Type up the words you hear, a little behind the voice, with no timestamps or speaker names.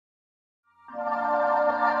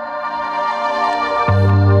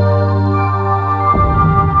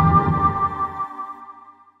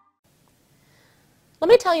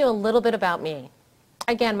tell you a little bit about me.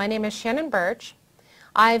 Again, my name is Shannon Birch.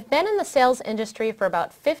 I've been in the sales industry for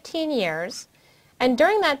about 15 years, and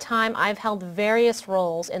during that time I've held various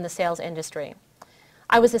roles in the sales industry.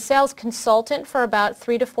 I was a sales consultant for about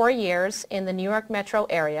 3 to 4 years in the New York metro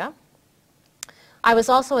area. I was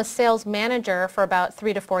also a sales manager for about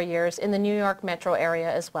 3 to 4 years in the New York metro area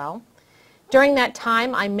as well. During that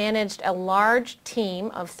time, I managed a large team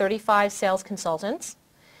of 35 sales consultants.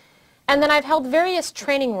 And then I've held various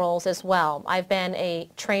training roles as well. I've been a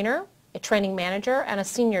trainer, a training manager, and a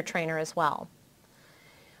senior trainer as well.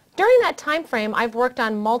 During that time frame, I've worked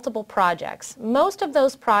on multiple projects. Most of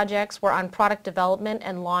those projects were on product development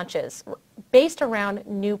and launches, based around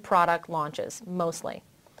new product launches, mostly.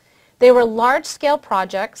 They were large-scale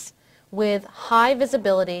projects with high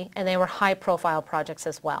visibility, and they were high-profile projects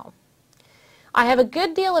as well. I have a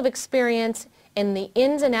good deal of experience in the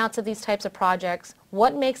ins and outs of these types of projects,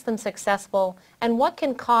 what makes them successful, and what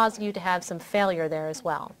can cause you to have some failure there as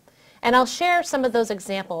well. And I'll share some of those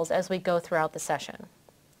examples as we go throughout the session.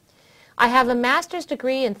 I have a master's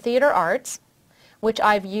degree in theater arts, which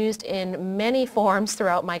I've used in many forms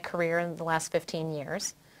throughout my career in the last 15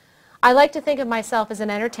 years. I like to think of myself as an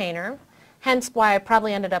entertainer, hence why I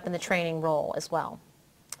probably ended up in the training role as well.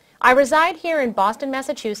 I reside here in Boston,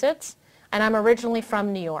 Massachusetts, and I'm originally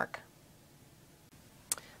from New York.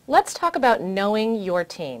 Let's talk about knowing your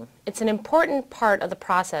team. It's an important part of the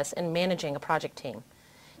process in managing a project team.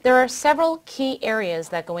 There are several key areas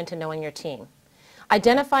that go into knowing your team.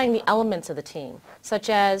 Identifying the elements of the team, such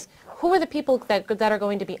as who are the people that are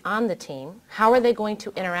going to be on the team, how are they going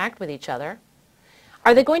to interact with each other,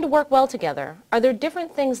 are they going to work well together, are there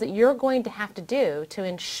different things that you're going to have to do to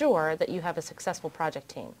ensure that you have a successful project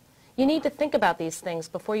team. You need to think about these things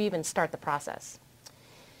before you even start the process.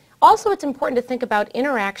 Also, it's important to think about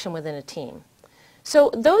interaction within a team.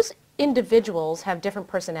 So those individuals have different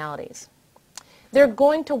personalities. They're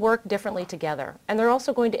going to work differently together, and they're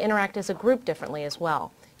also going to interact as a group differently as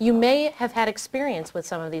well. You may have had experience with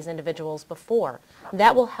some of these individuals before.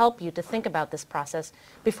 That will help you to think about this process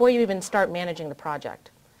before you even start managing the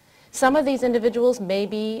project. Some of these individuals may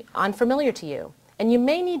be unfamiliar to you, and you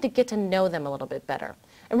may need to get to know them a little bit better.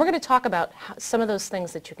 And we're going to talk about some of those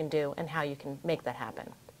things that you can do and how you can make that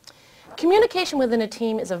happen. Communication within a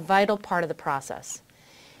team is a vital part of the process.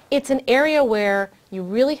 It's an area where you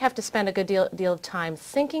really have to spend a good deal of time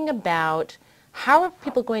thinking about how are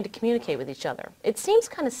people going to communicate with each other. It seems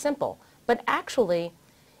kind of simple, but actually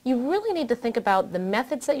you really need to think about the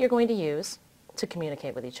methods that you're going to use to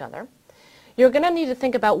communicate with each other. You're going to need to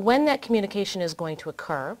think about when that communication is going to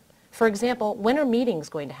occur. For example, when are meetings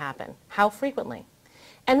going to happen? How frequently?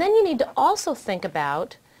 And then you need to also think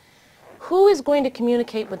about who is going to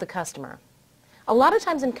communicate with the customer. A lot of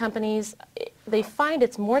times in companies, they find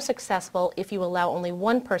it's more successful if you allow only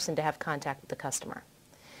one person to have contact with the customer.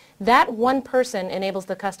 That one person enables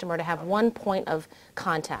the customer to have one point of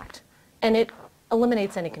contact, and it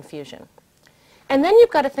eliminates any confusion. And then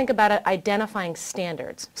you've got to think about identifying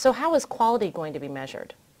standards. So how is quality going to be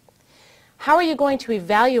measured? How are you going to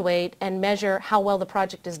evaluate and measure how well the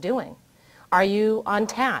project is doing? Are you on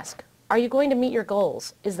task? Are you going to meet your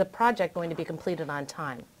goals? Is the project going to be completed on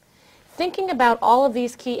time? Thinking about all of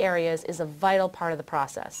these key areas is a vital part of the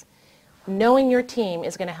process. Knowing your team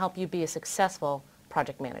is going to help you be a successful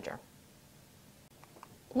project manager.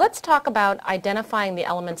 Let's talk about identifying the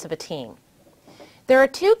elements of a team. There are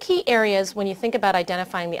two key areas when you think about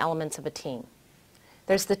identifying the elements of a team.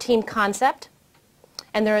 There's the team concept,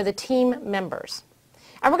 and there are the team members.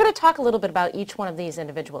 And we're going to talk a little bit about each one of these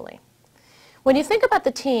individually. When you think about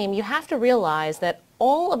the team, you have to realize that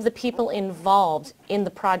all of the people involved in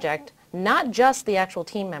the project, not just the actual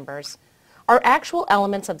team members, are actual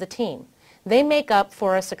elements of the team. They make up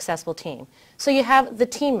for a successful team. So you have the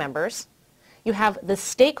team members, you have the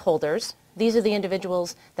stakeholders. These are the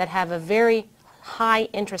individuals that have a very high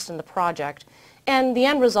interest in the project, and the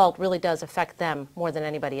end result really does affect them more than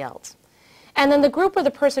anybody else. And then the group or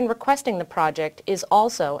the person requesting the project is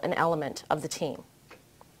also an element of the team.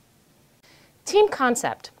 Team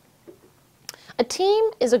concept. A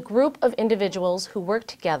team is a group of individuals who work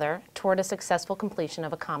together toward a successful completion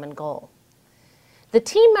of a common goal. The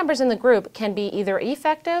team members in the group can be either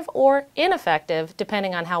effective or ineffective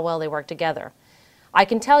depending on how well they work together. I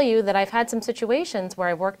can tell you that I've had some situations where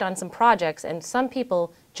I've worked on some projects and some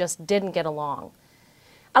people just didn't get along.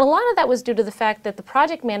 And a lot of that was due to the fact that the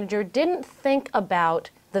project manager didn't think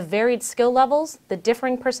about the varied skill levels, the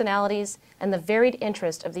differing personalities, and the varied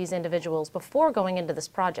interest of these individuals before going into this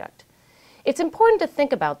project. It's important to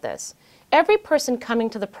think about this. Every person coming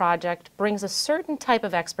to the project brings a certain type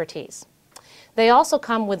of expertise. They also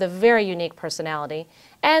come with a very unique personality,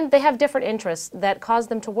 and they have different interests that cause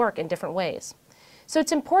them to work in different ways. So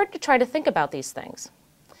it's important to try to think about these things.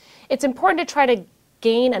 It's important to try to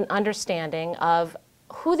gain an understanding of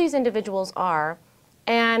who these individuals are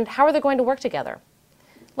and how are they going to work together.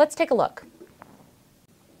 Let's take a look.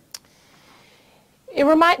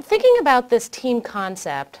 Thinking about this team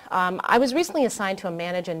concept, I was recently assigned to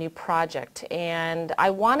manage a new project, and I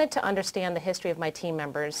wanted to understand the history of my team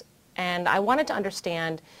members, and I wanted to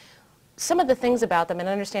understand some of the things about them and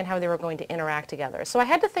understand how they were going to interact together. So I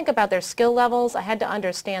had to think about their skill levels, I had to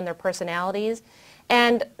understand their personalities,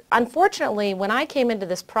 and unfortunately, when I came into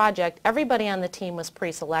this project, everybody on the team was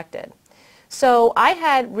pre-selected. So I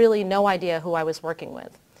had really no idea who I was working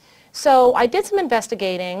with. So I did some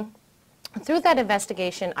investigating. Through that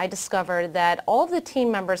investigation, I discovered that all of the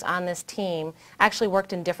team members on this team actually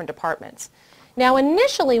worked in different departments. Now,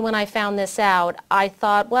 initially, when I found this out, I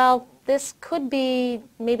thought, well, this could be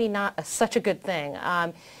maybe not such a good thing.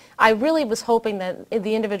 I really was hoping that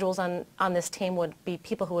the individuals on this team would be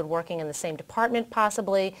people who were working in the same department,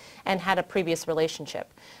 possibly, and had a previous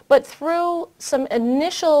relationship. But through some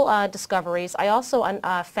initial discoveries, I also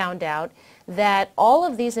found out that all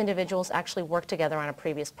of these individuals actually worked together on a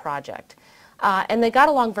previous project. And they got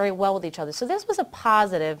along very well with each other. So this was a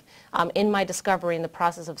positive in my discovery in the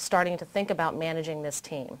process of starting to think about managing this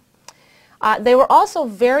team. They were also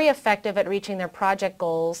very effective at reaching their project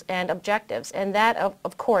goals and objectives, and that,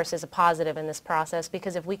 of course, is a positive in this process,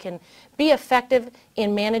 because if we can be effective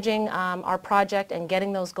in managing our project and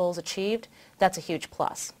getting those goals achieved, that's a huge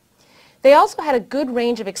plus. They also had a good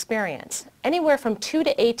range of experience, anywhere from 2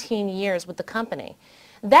 to 18 years with the company.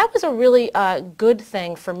 That was a really good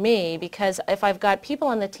thing for me, because if I've got people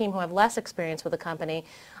on the team who have less experience with the company,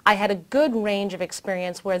 I had a good range of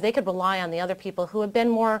experience where they could rely on the other people who had been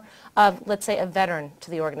more of, let's say, a veteran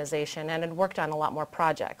to the organization and had worked on a lot more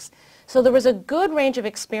projects. So there was a good range of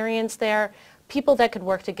experience there, people that could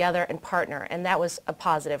work together and partner, and that was a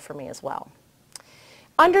positive for me as well.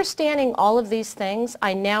 Understanding all of these things,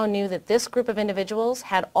 I now knew that this group of individuals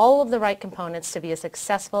had all of the right components to be a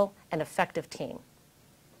successful and effective team.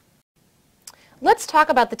 Let's talk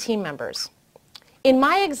about the team members. In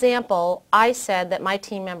my example, I said that my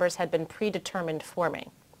team members had been predetermined for me.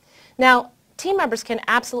 Now, team members can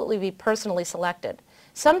absolutely be personally selected.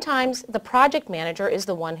 Sometimes the project manager is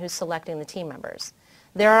the one who's selecting the team members.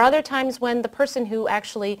 There are other times when the person who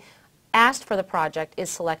actually asked for the project is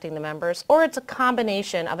selecting the members, or it's a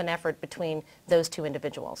combination of an effort between those two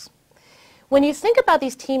individuals. When you think about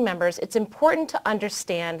these team members, it's important to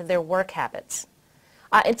understand their work habits.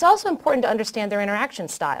 It's also important to understand their interaction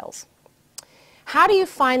styles. How do you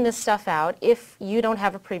find this stuff out if you don't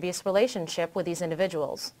have a previous relationship with these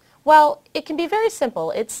individuals? Well, it can be very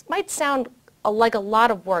simple. It might sound like a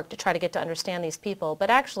lot of work to try to get to understand these people, but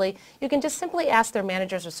actually you can just simply ask their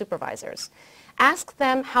managers or supervisors. Ask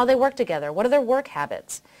them how they work together. What are their work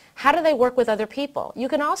habits? How do they work with other people? You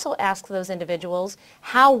can also ask those individuals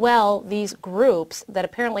how well these groups that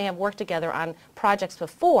apparently have worked together on projects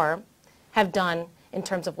before have done in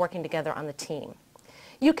terms of working together on the team.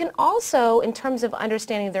 You can also, in terms of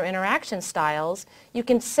understanding their interaction styles, you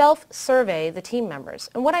can self-survey the team members.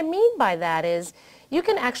 And what I mean by that is you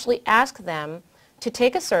can actually ask them to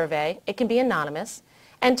take a survey, it can be anonymous,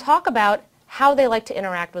 and talk about how they like to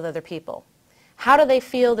interact with other people. How do they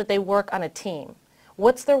feel that they work on a team?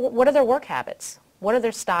 What are their work habits? What are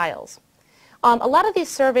their styles? A lot of these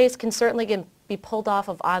surveys can certainly be pulled off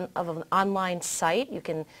of an online site. You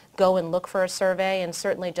can go and look for a survey and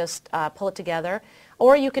certainly just pull it together,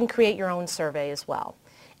 or you can create your own survey as well.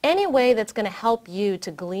 Any way that's going to help you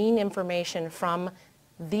to glean information from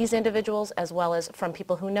these individuals as well as from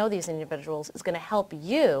people who know these individuals is going to help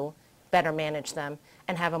you better manage them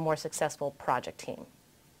and have a more successful project team.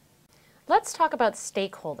 Let's talk about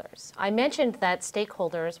stakeholders. I mentioned that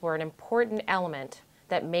stakeholders were an important element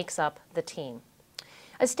that makes up the team.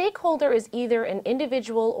 A stakeholder is either an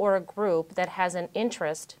individual or a group that has an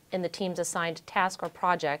interest in the team's assigned task or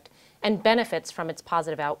project and benefits from its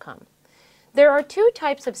positive outcome. There are two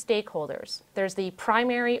types of stakeholders. There's the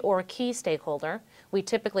primary or key stakeholder. We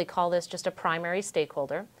typically call this just a primary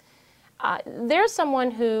stakeholder. There's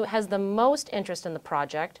someone who has the most interest in the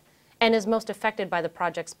project and is most affected by the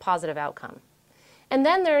project's positive outcome. And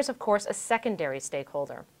then there's, of course, a secondary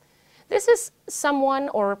stakeholder. This is someone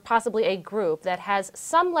or possibly a group that has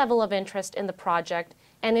some level of interest in the project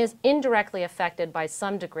and is indirectly affected by to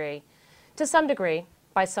some degree,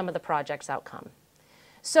 by some of the project's outcome.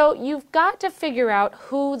 So you've got to figure out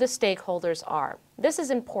who the stakeholders are. This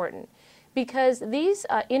is important because these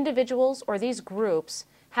individuals or these groups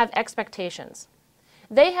have expectations.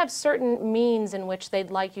 They have certain means in which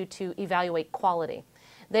they'd like you to evaluate quality.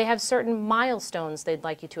 They have certain milestones they'd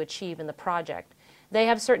like you to achieve in the project. They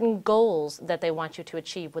have certain goals that they want you to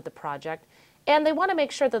achieve with the project, and they want to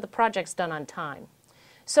make sure that the project's done on time.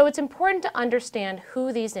 So it's important to understand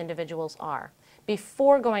who these individuals are.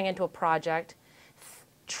 Before going into a project,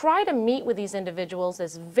 try to meet with these individuals.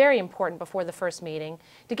 It's very important before the first meeting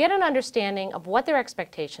to get an understanding of what their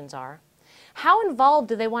expectations are. How involved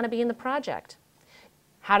do they want to be in the project?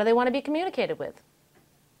 How do they want to be communicated with?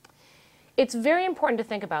 It's very important to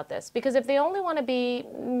think about this, because if they only want to be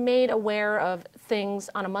made aware of things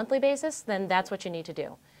on a monthly basis, then that's what you need to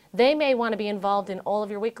do. They may want to be involved in all of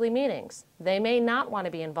your weekly meetings. They may not want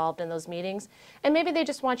to be involved in those meetings, and maybe they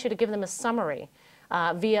just want you to give them a summary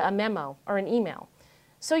via a memo or an email.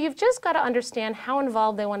 So you've just got to understand how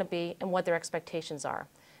involved they want to be and what their expectations are,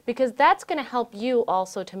 because that's going to help you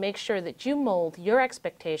also to make sure that you mold your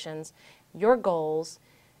expectations, your goals,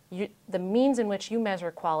 the means in which you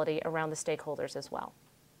measure quality around the stakeholders as well.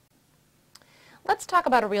 Let's talk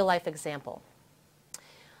about a real-life example.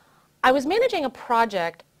 I was managing a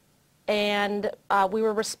project, and we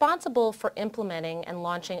were responsible for implementing and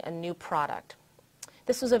launching a new product.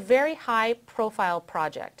 This was a very high-profile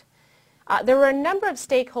project. There were a number of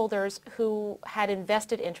stakeholders who had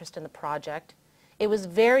invested interest in the project. It was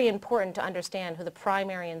very important to understand who the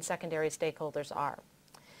primary and secondary stakeholders are.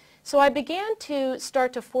 So I began to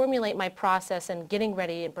start to formulate my process and getting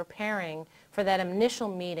ready and preparing for that initial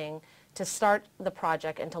meeting to start the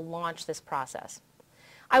project and to launch this process.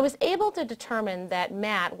 I was able to determine that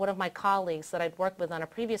Matt, one of my colleagues that I'd worked with on a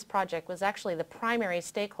previous project, was actually the primary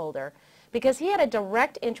stakeholder because he had a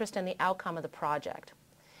direct interest in the outcome of the project.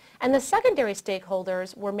 And the secondary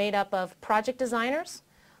stakeholders were made up of project designers,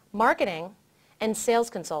 marketing, and sales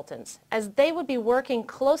consultants, as they would be working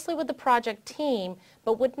closely with the project team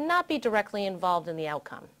but would not be directly involved in the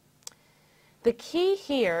outcome. The key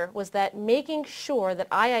here was that making sure that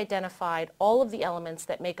I identified all of the elements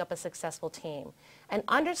that make up a successful team, and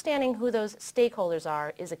understanding who those stakeholders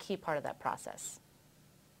are is a key part of that process.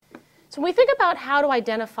 So when we think about how to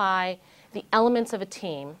identify the elements of a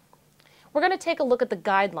team, we're going to take a look at the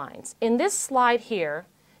guidelines. In this slide here,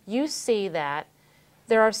 you see that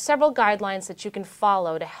there are several guidelines that you can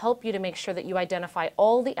follow to help you to make sure that you identify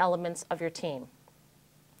all the elements of your team.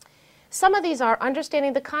 Some of these are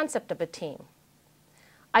understanding the concept of a team,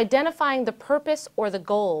 identifying the purpose or the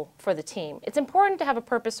goal for the team. It's important to have a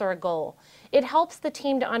purpose or a goal. It helps the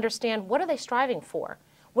team to understand what are they striving for,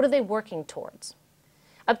 what are they working towards.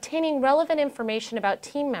 Obtaining relevant information about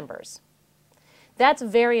team members. That's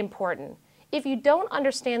very important. If you don't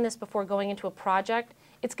understand this before going into a project,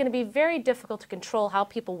 it's going to be very difficult to control how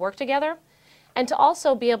people work together and to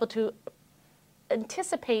also be able to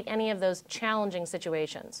anticipate any of those challenging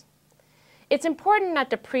situations. It's important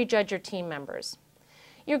not to prejudge your team members.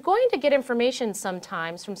 You're going to get information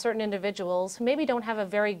sometimes from certain individuals who maybe don't have a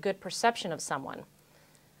very good perception of someone.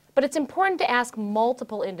 But it's important to ask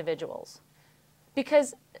multiple individuals,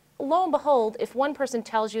 because lo and behold, if one person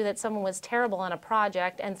tells you that someone was terrible on a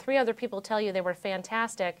project and 3 other people tell you they were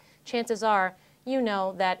fantastic, chances are you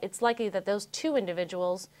know that it's likely that those 2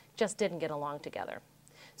 individuals just didn't get along together.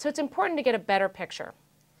 So it's important to get a better picture.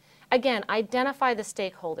 Again, identify the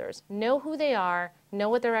stakeholders, know who they are, know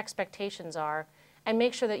what their expectations are, and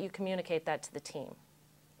make sure that you communicate that to the team.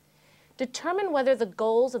 Determine whether the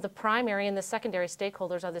goals of the primary and the secondary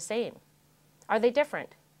stakeholders are the same. Are they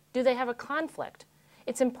different? Do they have a conflict?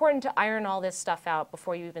 It's important to iron all this stuff out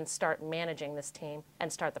before you even start managing this team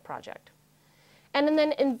and start the project. And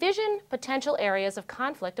then envision potential areas of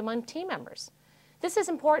conflict among team members. This is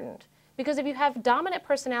important because if you have dominant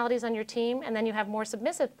personalities on your team and then you have more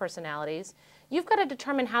submissive personalities, you've got to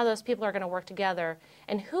determine how those people are going to work together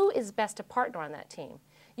and who is best to partner on that team.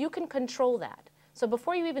 You can control that. So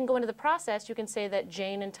before you even go into the process, you can say that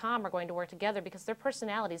Jane and Tom are going to work together because their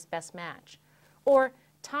personalities best match. Or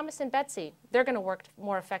Thomas and Betsy, they're going to work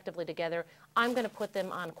more effectively together. I'm going to put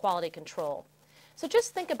them on quality control. So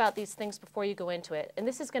just think about these things before you go into it, and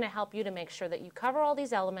this is going to help you to make sure that you cover all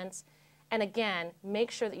these elements, and again,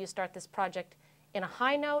 make sure that you start this project in a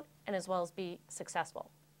high note and as well as be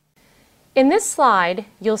successful. In this slide,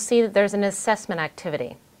 you'll see that there's an assessment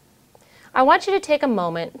activity. I want you to take a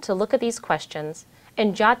moment to look at these questions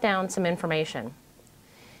and jot down some information.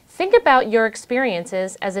 Think about your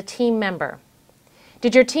experiences as a team member.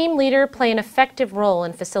 Did your team leader play an effective role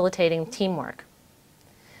in facilitating teamwork?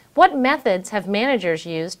 What methods have managers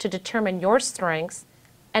used to determine your strengths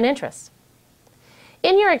and interests?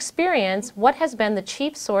 In your experience, what has been the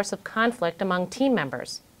chief source of conflict among team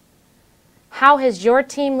members? How has your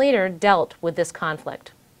team leader dealt with this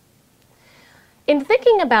conflict? In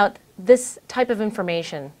thinking about this type of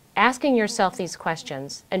information, asking yourself these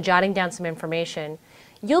questions and jotting down some information,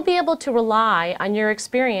 you'll be able to rely on your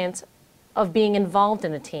experience of being involved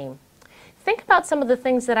in a team. Think about some of the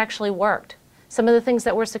things that actually worked, some of the things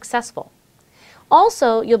that were successful.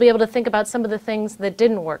 Also, you'll be able to think about some of the things that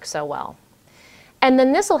didn't work so well. And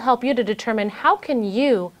then this will help you to determine how can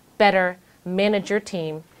you better manage your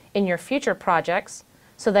team in your future projects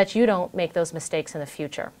so that you don't make those mistakes in the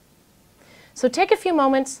future. So take a few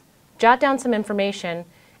moments, jot down some information,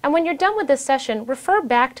 and when you're done with this session, refer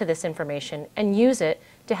back to this information and use it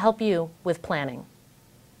to help you with planning.